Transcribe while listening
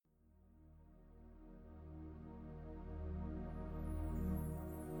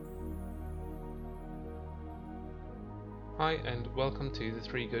Hi, and welcome to the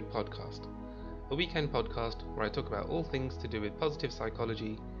Three Good Podcast, a weekend podcast where I talk about all things to do with positive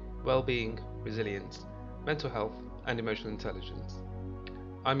psychology, well-being, resilience, mental health, and emotional intelligence.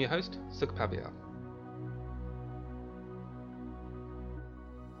 I'm your host, Sukh Pavia.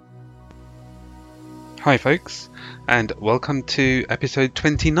 Hi, folks, and welcome to episode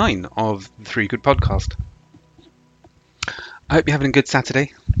 29 of the Three Good Podcast. I hope you're having a good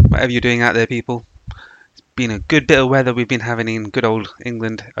Saturday, whatever you're doing out there, people. It's been a good bit of weather we've been having in good old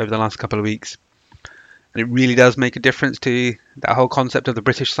England over the last couple of weeks. And it really does make a difference to that whole concept of the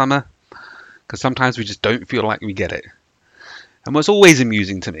British summer, because sometimes we just don't feel like we get it. And what's always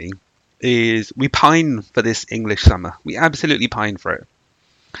amusing to me is we pine for this English summer. We absolutely pine for it.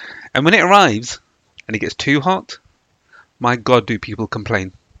 And when it arrives and it gets too hot, my God, do people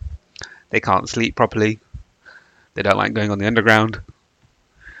complain. They can't sleep properly. They don't like going on the underground.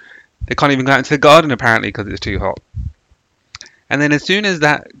 They can't even go out into the garden apparently because it's too hot. And then as soon as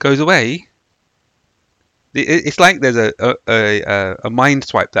that goes away, it's like there's a mind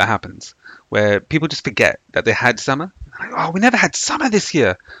swipe that happens where people just forget that they had summer. Like, oh, we never had summer this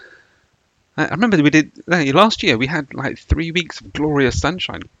year. I remember we did last year. We had like 3 weeks of glorious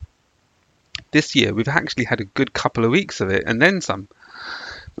sunshine. This year we've actually had a good couple of weeks of it, and then some.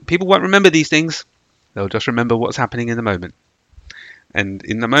 But people won't remember these things. They'll just remember what's happening in the moment. And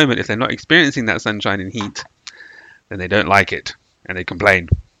in the moment, if they're not experiencing that sunshine and heat, then they don't like it and they complain.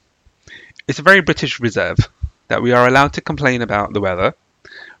 It's a very British reserve that we are allowed to complain about the weather,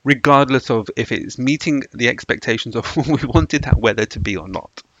 regardless of if it's meeting the expectations of what we wanted that weather to be or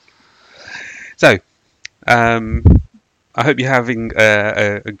not. So, I hope you're having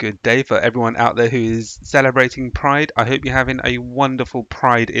a good day. For everyone out there who is celebrating Pride, I hope you're having a wonderful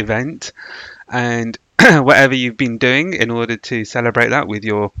Pride event. And whatever you've been doing in order to celebrate that with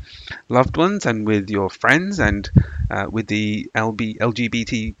your loved ones and with your friends and with the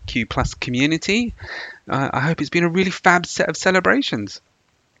LGBTQ plus community, I hope it's been a really fab set of celebrations.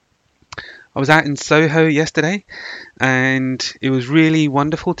 I was out in Soho yesterday, and it was really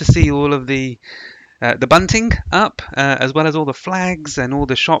wonderful to see all of the bunting up, as well as all the flags and all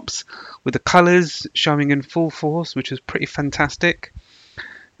the shops with the colours showing in full force, which was pretty fantastic.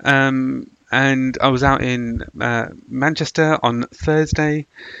 And I was out in Manchester on Thursday,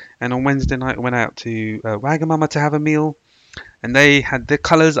 and on Wednesday night I went out to Wagamama to have a meal, and they had the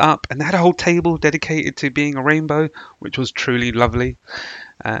colours up, and they had a whole table dedicated to being a rainbow, which was truly lovely.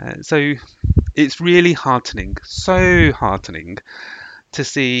 So it's really heartening, so heartening to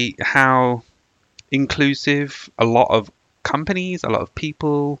see how inclusive a lot of companies, a lot of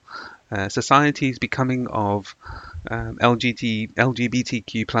people, societies becoming of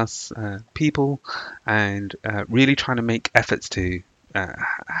LGBTQ plus people, and really trying to make efforts to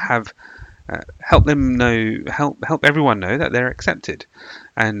help everyone know that they're accepted,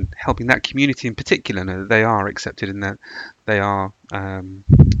 and helping that community in particular know that they are accepted and that they are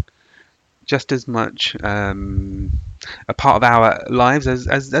just as much a part of our lives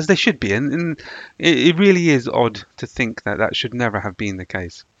as they should be. And it really is odd to think that that should never have been the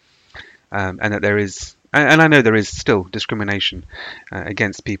case, and that there is. And I know there is still discrimination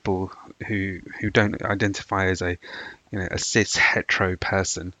against people who don't identify as a cis hetero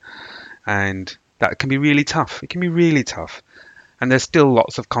person, and that can be really tough. It can be really tough, and there's still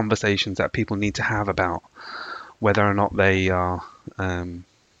lots of conversations that people need to have about whether or not they are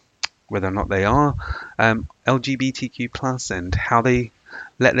LGBTQ plus, and how they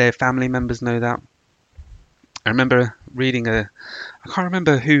let their family members know that. I remember reading I can't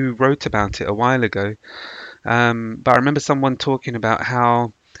remember who wrote about it a while ago, but I remember someone talking about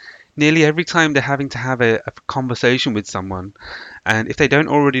how nearly every time they're having to have a conversation with someone, and if they don't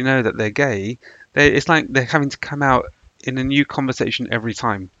already know that they're gay, it's like they're having to come out in a new conversation every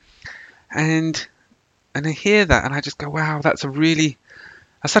time. And I hear that and I just go, wow, that's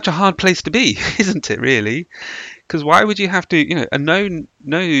such a hard place to be, isn't it, really? Because why would you have to, a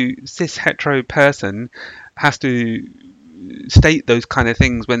no cis hetero person has to state those kind of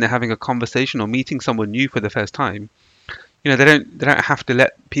things when they're having a conversation or meeting someone new for the first time. They don't have to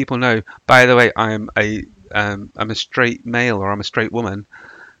let people know, by the way, I'm a straight male or I'm a straight woman.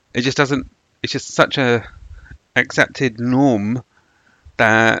 It just doesn't. It's just such a accepted norm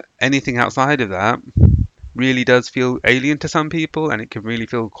that anything outside of that really does feel alien to some people, and it can really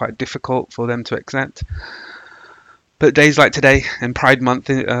feel quite difficult for them to accept. But days like today, and Pride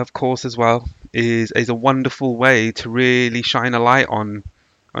Month, of course, as well, is a wonderful way to really shine a light on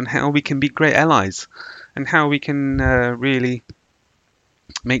how we can be great allies, and how we can really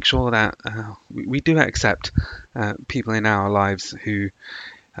make sure that we do accept people in our lives who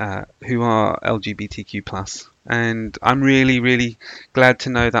who are LGBTQ plus, and I'm really, really glad to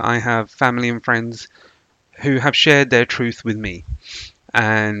know that I have family and friends who have shared their truth with me,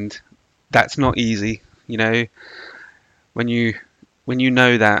 and that's not easy. You know, when you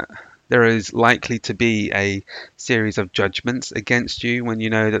know that there is likely to be a series of judgments against you, when you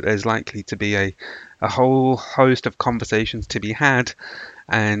know that there's likely to be a whole host of conversations to be had,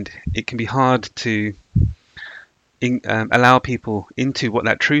 and it can be hard to allow people into what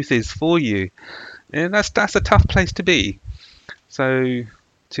that truth is for you. And that's a tough place to be. So,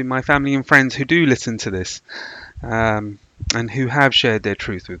 to my family and friends who do listen to this, and who have shared their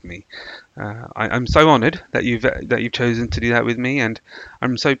truth with me, I'm so honoured that you've chosen to do that with me, and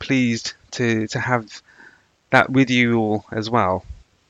I'm so pleased to have that with you all as well.